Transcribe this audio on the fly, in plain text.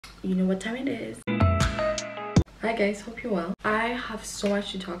You know what time it is. Hi guys, hope you're well. I have so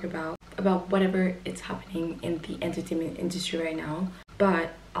much to talk about whatever is happening in the entertainment industry right now,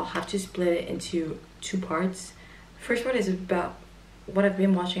 but I'll have to split it into two parts. First part is about what I've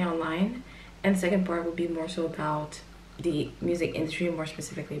been watching online, and the second part will be more so about the music industry more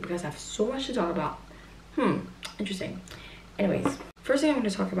specifically, because I have so much to talk about. Interesting. Anyways, first thing I'm going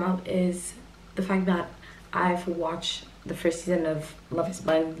to talk about is the fact that I've watched the first season of Love is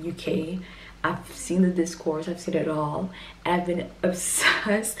Blind UK. I've seen the discourse, I've seen it all, and I've been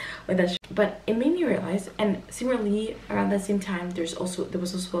obsessed with that show. But it made me realize, and similarly around that same time, there was also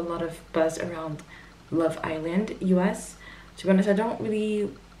a lot of buzz around Love Island US. To be honest, I don't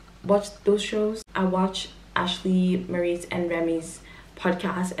really watch those shows. I watch Ashley, Marie's, and Remy's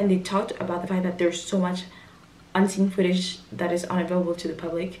podcast, and they talked about the fact that there's so much unseen footage that is unavailable to the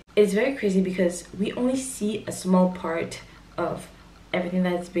public. It's very crazy because we only see a small part of everything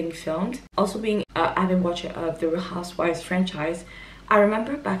that's being filmed. Also being an avid watcher of the Real Housewives franchise, I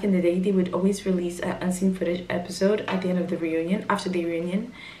remember back in the day they would always release an unseen footage episode at the end of the reunion, after the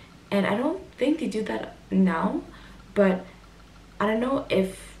reunion, and I don't think they do that now, but I don't know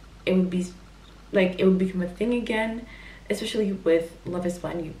if it would be like it would become a thing again, especially with Love is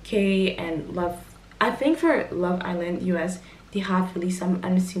Blind UK and I think for Love Island US they have released some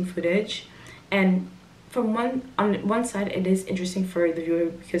unseen footage, and on one side it is interesting for the viewer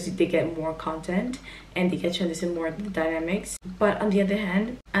because they get more content and they get to understand more of the dynamics, but on the other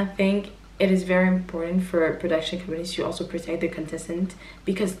hand I think it is very important for production companies to also protect the contestant,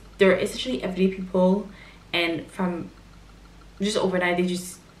 because they're essentially everyday people, and from just overnight they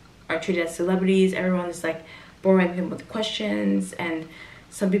just are treated as celebrities. Everyone is like bombarding them with questions, and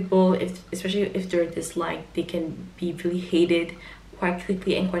some people, especially if they're disliked, they can be really hated quite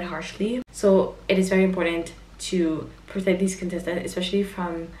quickly and quite harshly. So it is very important to protect these contestants, especially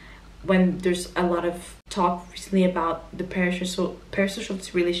from when there's a lot of talk recently about the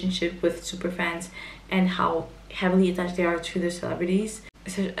parasocial relationship with superfans and how heavily attached they are to their celebrities.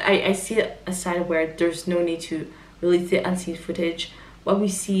 So I see a side where there's no need to release the unseen footage. What we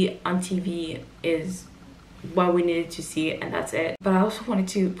see on TV is what we needed to see, and that's it. But I also wanted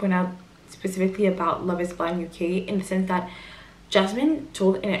to point out specifically about Love is Blind UK, in the sense that Jasmine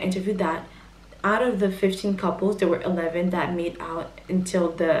told in an interview that out of the 15 couples, there were 11 that made out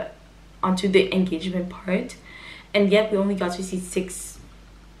onto the engagement part, and yet we only got to see 6.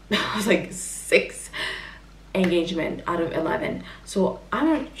 I was like, 6 engagement out of 11. So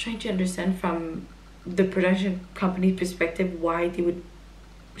I'm trying to understand from the production company perspective why they would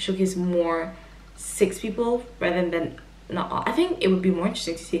showcase more 6 people rather than not all. I think it would be more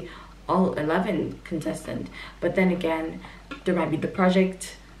interesting to see all 11 contestants, but then again there might be the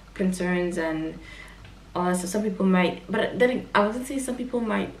project concerns and all that. So some people might, but then I would say some people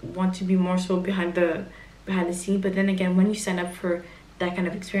might want to be more so behind the scene. But then again, when you sign up for that kind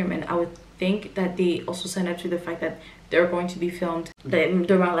of experiment, I would think that they also sign up to the fact that they're going to be filmed, that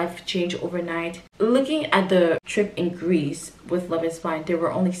their life change overnight. Looking at the trip in Greece with Love is Blind, there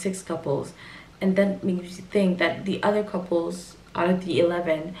were only 6 couples, and then makes you think that the other couples out of the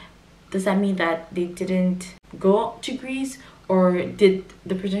 11, does that mean that they didn't go to Greece, or did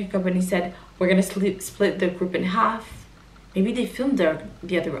the production company said we're gonna split the group in half? Maybe they filmed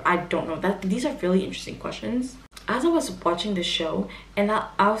the other. I don't know. These are really interesting questions. As I was watching the show, and I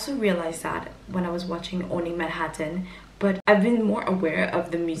also realized that when I was watching Owning Manhattan, but I've been more aware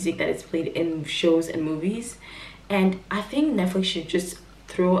of the music that is played in shows and movies, and I think Netflix should just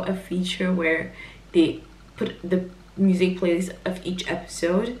throw a feature where they put the music playlist of each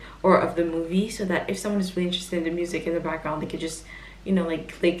episode or of the movie, so that if someone is really interested in the music in the background, they could just, you know,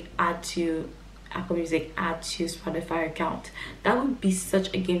 like click add to Apple Music, add to Spotify account. That would be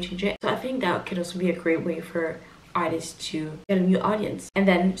such a game changer. So I think that could also be a great way for artists to get a new audience. And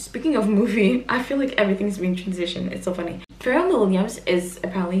then speaking of movie, I feel like everything's being transitioned. It's so funny. Pharrell Williams is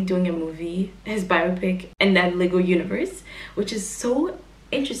apparently doing a movie, his biopic in that Lego universe, which is so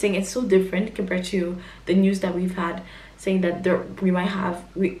interesting. It's so different compared to the news that we've had saying that we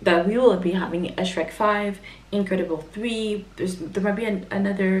will be having a Shrek 5, Incredible 3, there might be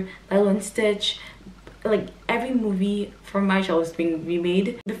another Lilo and Stitch. Like every movie from my child is being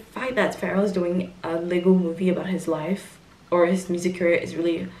remade. The fact that Pharrell is doing a Lego movie about his life or his music career is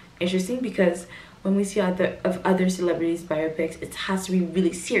really interesting, because when we see other celebrities biopics, it has to be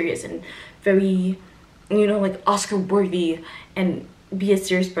really serious and very, you know, like Oscar worthy and be a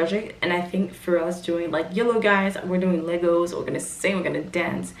serious project. And I think Pharrell is doing like Yellow Guys, we're doing Legos, we're gonna sing, we're gonna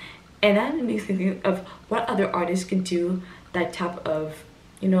dance, and that makes me think of what other artists could do that type of,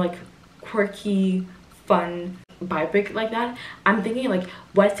 you know, like quirky, fun biopic like that, I'm thinking like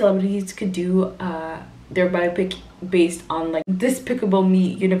what celebrities could do their biopic based on like Despicable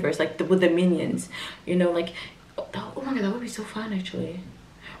Me universe, like with the minions, you know, like oh my god, that would be so fun actually.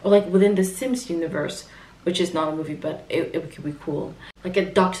 Or like within the Sims universe, which is not a movie, but it could be cool. Like a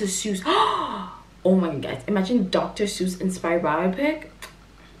Dr. Seuss. Oh my god, guys, imagine Dr. Seuss inspired biopic.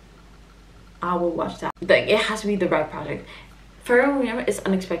 I will watch that. Like, it has to be the right project. Pharrell Williams is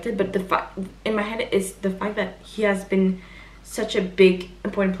unexpected, but the fact in my head is the fact that he has been such a big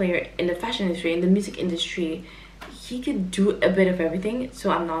important player in the fashion industry, in the music industry. He could do a bit of everything, so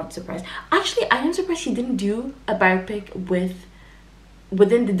I'm not surprised. Actually, I am surprised he didn't do a biopic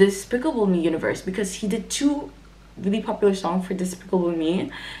within the Despicable Me universe, because he did 2 really popular songs for Despicable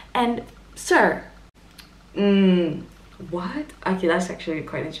Me. And sir, what? Okay, that's actually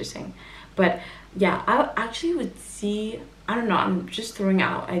quite interesting. But yeah, I actually would see, I don't know, I'm just throwing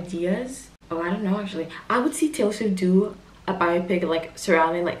out ideas. Oh, I don't know actually. I would see Taylor Swift do a biopic like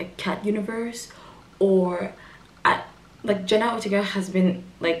surrounding like a cat universe, or like Jenna Ortega has been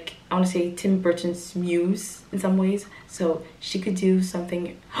like, I want to say Tim Burton's muse in some ways, so she could do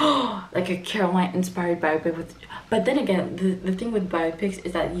something like a Caroline inspired biopic with. But then again, the thing with biopics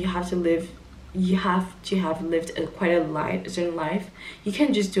is that you have to have lived quite a certain life. You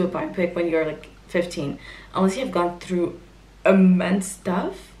can't just do a biopic when you're like 15 unless you have gone through immense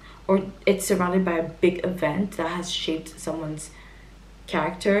stuff, or it's surrounded by a big event that has shaped someone's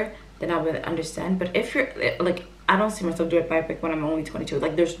character. Then I would understand. But if you're like, I don't see myself doing a biopic when I'm only 22.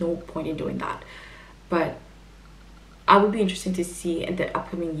 Like, there's no point in doing that. But I would be interested to see in the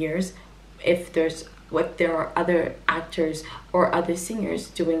upcoming years if there are other actors or other singers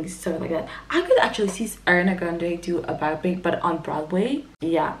doing stuff like that. I could actually see Ariana Grande do a biopic, but on Broadway.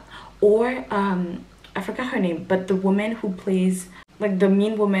 Yeah. Or I forgot her name, but the woman who plays like the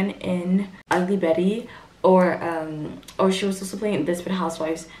mean woman in Ugly Betty, or she was also playing in Desperate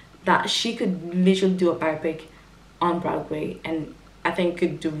Housewives, that she could literally do a biopic on Broadway, and I think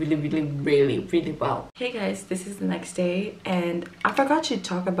could do really well. Hey guys, this is the next day, and I forgot to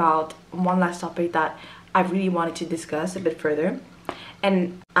talk about one last topic that I really wanted to discuss a bit further.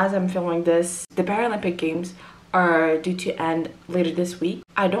 And as I'm filming this, the Paralympic Games are due to end later this week.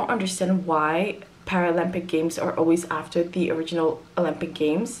 I don't understand why Paralympic Games are always after the original Olympic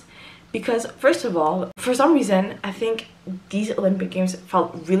Games, because first of all, for some reason, I think these Olympic Games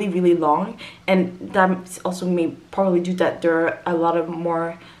felt really long, and that also may probably due that there are a lot of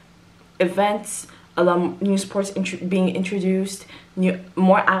more events, a lot of new sports being introduced,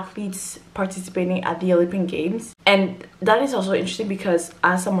 more athletes participating at the Olympic Games. And that is also interesting because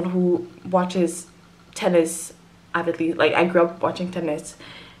as someone who watches tennis avidly, like I grew up watching tennis,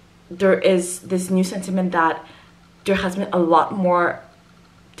 there is this new sentiment that there has been a lot more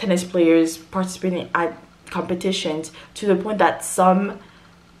tennis players participating at competitions, to the point that some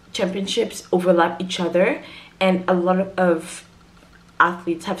championships overlap each other, and a lot of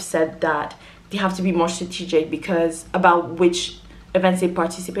athletes have said that they have to be more strategic because about which events they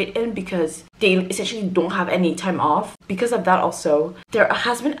participate in, because they essentially don't have any time off. Because of that also, there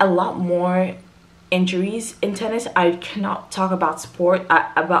has been a lot more injuries in tennis. I cannot talk about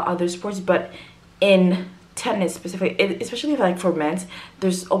about other sports, but in tennis specifically, especially like for men's,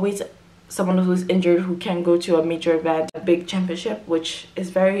 there's always someone who's injured who can go to a major event, a big championship, which is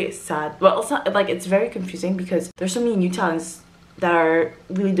very sad. Well, it's not like, it's very confusing because there's so many new talents that are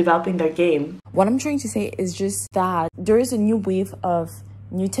really developing their game. What I'm trying to say is just that there is a new wave of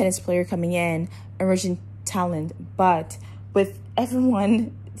new tennis player coming in, emerging talent, but with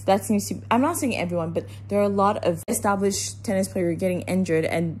everyone that seems to, I'm not saying everyone, but there are a lot of established tennis players getting injured,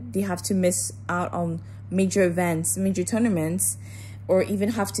 and they have to miss out on major events, major tournaments, or even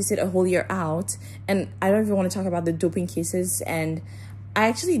have to sit a whole year out. And I don't even want to talk about the doping cases. And I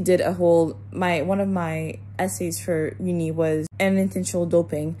actually did a whole, one of my essays for uni was unintentional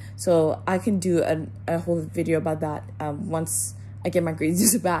doping, so I can do a whole video about that once I get my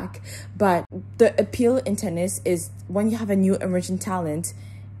grades back. But the appeal in tennis is when you have a new emerging talent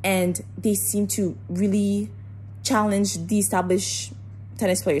and they seem to really challenge the established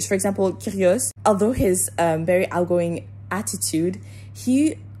tennis players. For example, Kyrgios, although his very outgoing attitude,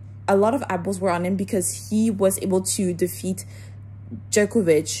 a lot of eyeballs were on him because he was able to defeat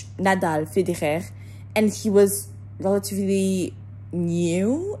Djokovic, Nadal, Federer, and he was relatively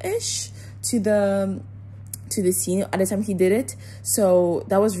new-ish to the scene at the time he did it. So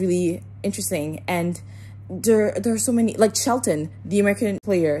that was really interesting. And there are so many, like Shelton, the American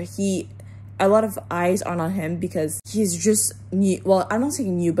player, a lot of eyes are on him because he's just new. Well, I'm not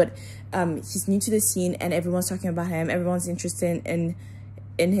saying new, but he's new to the scene and everyone's talking about him. Everyone's interested in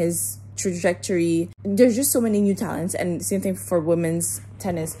his trajectory. There's just so many new talents, and same thing for women's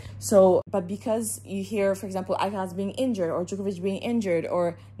tennis. So, but because you hear, for example, Alcaraz being injured, or Djokovic being injured,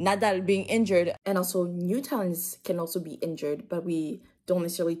 or Nadal being injured, and also new talents can also be injured, but we don't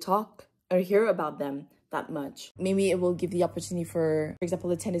necessarily talk or hear about them that much. Maybe it will give the opportunity for example,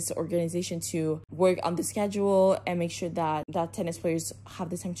 the tennis organization to work on the schedule and make sure that tennis players have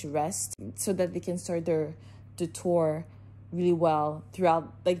the time to rest so that they can start the tour really well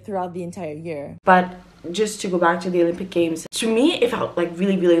throughout the entire year. But just to go back to the Olympic Games, to me it felt like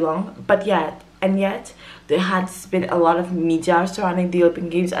really long, but yet there has been a lot of media surrounding the Olympic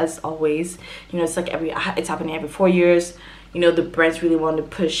Games, as always. You know, it's happening every 4 years. You know, the brands really want to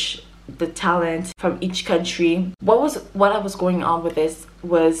push the talent from each country. What I was going on with this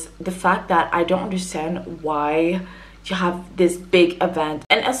was the fact that I don't understand why you have this big event,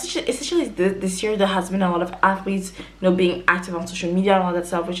 and essentially this year there has been a lot of athletes, you know, being active on social media and all that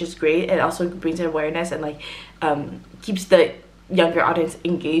stuff, which is great. It also brings awareness and like keeps the younger audience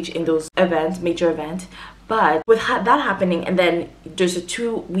engaged in those events, major events. But with that happening, and then there's a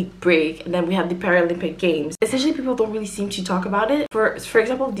 2-week break, and then we have the Paralympic Games, essentially people don't really seem to talk about it. For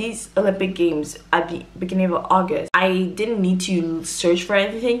example, these Olympic Games at the beginning of August, I didn't need to search for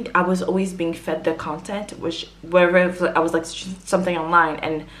anything. I was always being fed the content, which wherever I was like something online,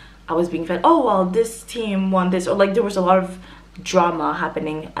 and I was being fed, oh well, this team won this, or like there was a lot of drama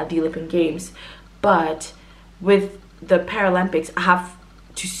happening at the Olympic Games. But with the Paralympics, I have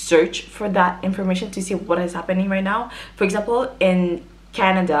to search for that information to see what is happening right now. For example, in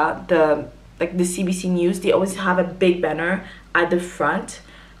Canada, the CBC News, they always have a big banner at the front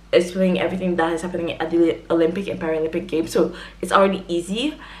explaining everything that is happening at the Olympic and Paralympic Games, so it's already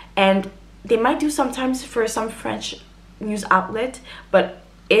easy. And they might do sometimes for some French news outlet, but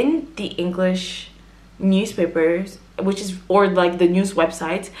in the English newspapers, or like the news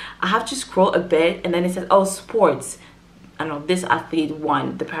websites, I have to scroll a bit, and then it says, oh, sports, I don't know, this athlete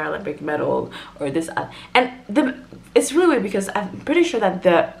won the Paralympic medal, or this, it's really weird because I'm pretty sure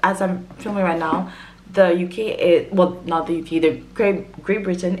that as I'm filming right now, the UK is, well, not the UK, the Great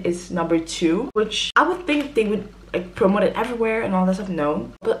Britain is number 2, which I would think they would like promote it everywhere and all that stuff.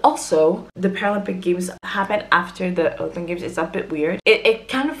 No, but also the Paralympic Games happen after the Olympic Games. It's a bit weird. It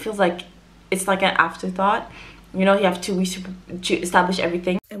kind of feels like it's like an afterthought. You know, you have 2 weeks to establish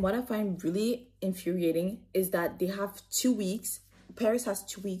everything. And what I find really infuriating is that they have 2 weeks. Paris has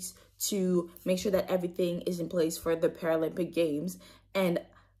 2 weeks to make sure that everything is in place for the Paralympic Games. And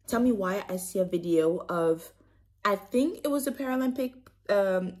tell me why I see a video of, I think it was a Paralympic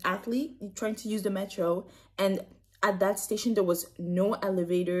athlete trying to use the metro, and at that station there was no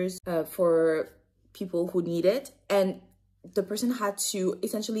elevators for people who need it, and the person had to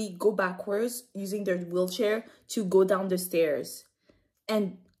essentially go backwards using their wheelchair to go down the stairs,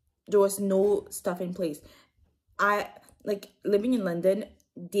 and there was no stuff in place. I like living in London,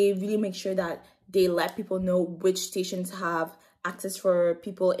 they really make sure that they let people know which stations have access for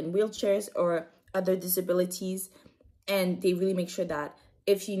people in wheelchairs or other disabilities, and they really make sure that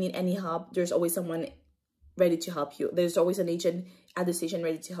if you need any help, there's always someone ready to help you. There's always an agent at the station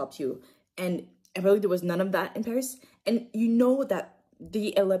ready to help you. And apparently there was none of that in Paris. And you know that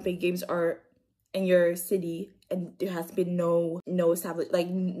the Olympic Games are in your city, and there has been no established, like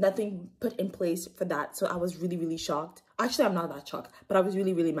nothing put in place for that. So I was really shocked. Actually, I'm not that shocked, but I was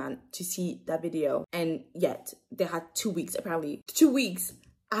really mad to see that video. And yet they had 2 weeks, apparently 2 weeks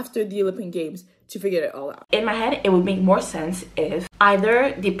after the Olympic Games, to figure it all out. In my head, it would make more sense if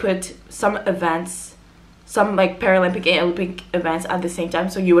either they put some events, some like Paralympic and Olympic events at the same time.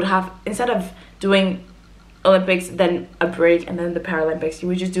 So you would have, instead of doing Olympics, then a break, and then the Paralympics, you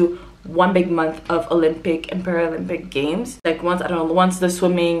would just do 1 big month of Olympic and Paralympic Games. Like once the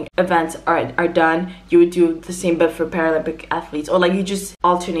swimming events are done, you would do the same but for Paralympic athletes, or like you just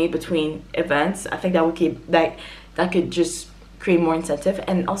alternate between events. I think that would keep that could just create more incentive.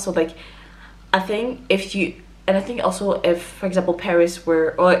 And also like I think if for example Paris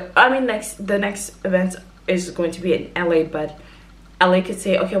were, or I mean the next event is going to be in LA, but LA could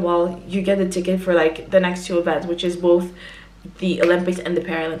say, okay, well, you get the ticket for like the next 2 events, which is both the Olympics and the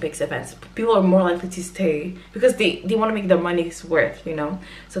Paralympics events. People are more likely to stay because they want to make their money's worth, you know.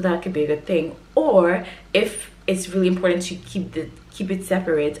 So that could be a good thing. Or if it's really important to keep it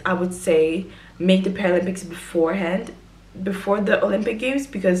separate, I would say make the Paralympics beforehand, before the Olympic Games,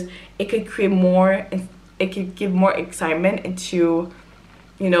 because it could create more, it could give more excitement into,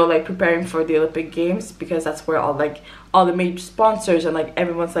 you know, like preparing for the Olympic Games, because that's where all the major sponsors and like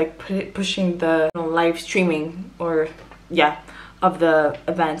everyone's like pushing the live streaming, or yeah, of the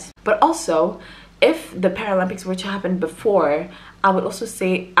events. But also if the Paralympics were to happen before, I would also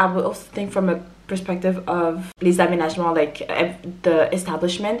think from a perspective of les aménagements, like the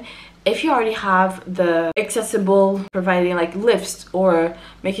establishment. If you already have the accessible, providing like lifts or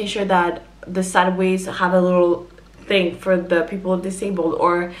making sure that the sideways have a little thing for the people disabled,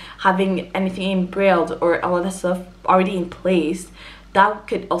 or having anything in braille or all of that stuff already in place,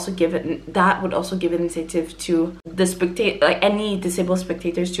 that would also give an incentive to the like any disabled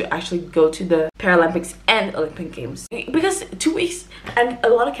spectators to actually go to the Paralympics and Olympic Games. Because 2 weeks, and a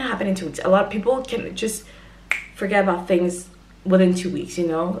lot can happen in 2 weeks. A lot of people can just forget about things within 2 weeks, you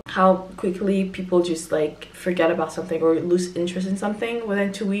know? How quickly people just like forget about something or lose interest in something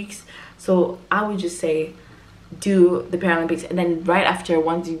within 2 weeks. So I would just say do the Paralympics, and then right after,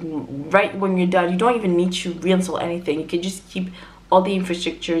 right when you're done, you don't even need to reinstall anything. You can just keep all the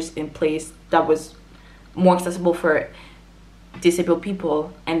infrastructures in place that was more accessible for disabled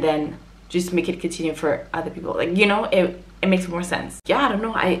people, and then just make it continue for other people. Like, you know, it makes more sense. Yeah, I don't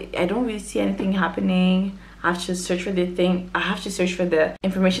know. I don't really see anything happening. I have to search for the thing. I have to search for the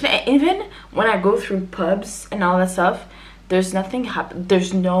information. And even when I go through pubs and all that stuff, there's nothing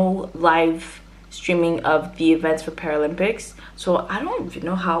there's no live streaming of the events for Paralympics. So I don't even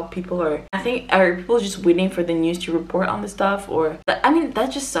know how people are, are people just waiting for the news to report on the stuff? Or, I mean,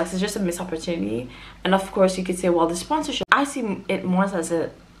 that just sucks. It's just a missed opportunity. And of course you could say, well, the sponsorship, I see it more as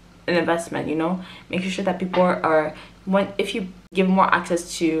an investment, you know, making sure that people are, if you give more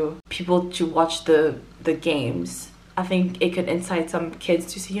access to people to watch the games, I think it could incite some kids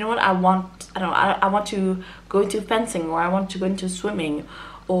to say, you know what, I want to go into fencing, or I want to go into swimming,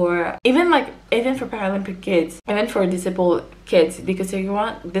 or even for Paralympic kids, even for disabled kids, because say, you know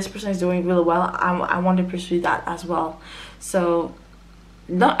what, this person is doing really well, I want to pursue that as well. So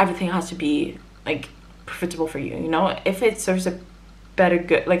not everything has to be like profitable for you, you know. If it serves a better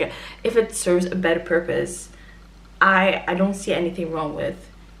good, like if it serves a better purpose, I don't see anything wrong with,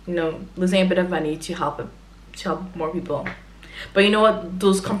 you know, losing a bit of money to help more people. But you know what,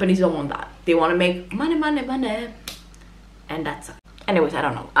 those companies don't want that. They want to make money, and that's it. Anyways, I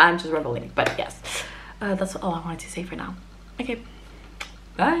don't know, I'm just rambling, but yes, that's all I wanted to say for now. Okay,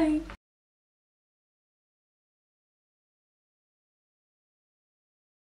 bye.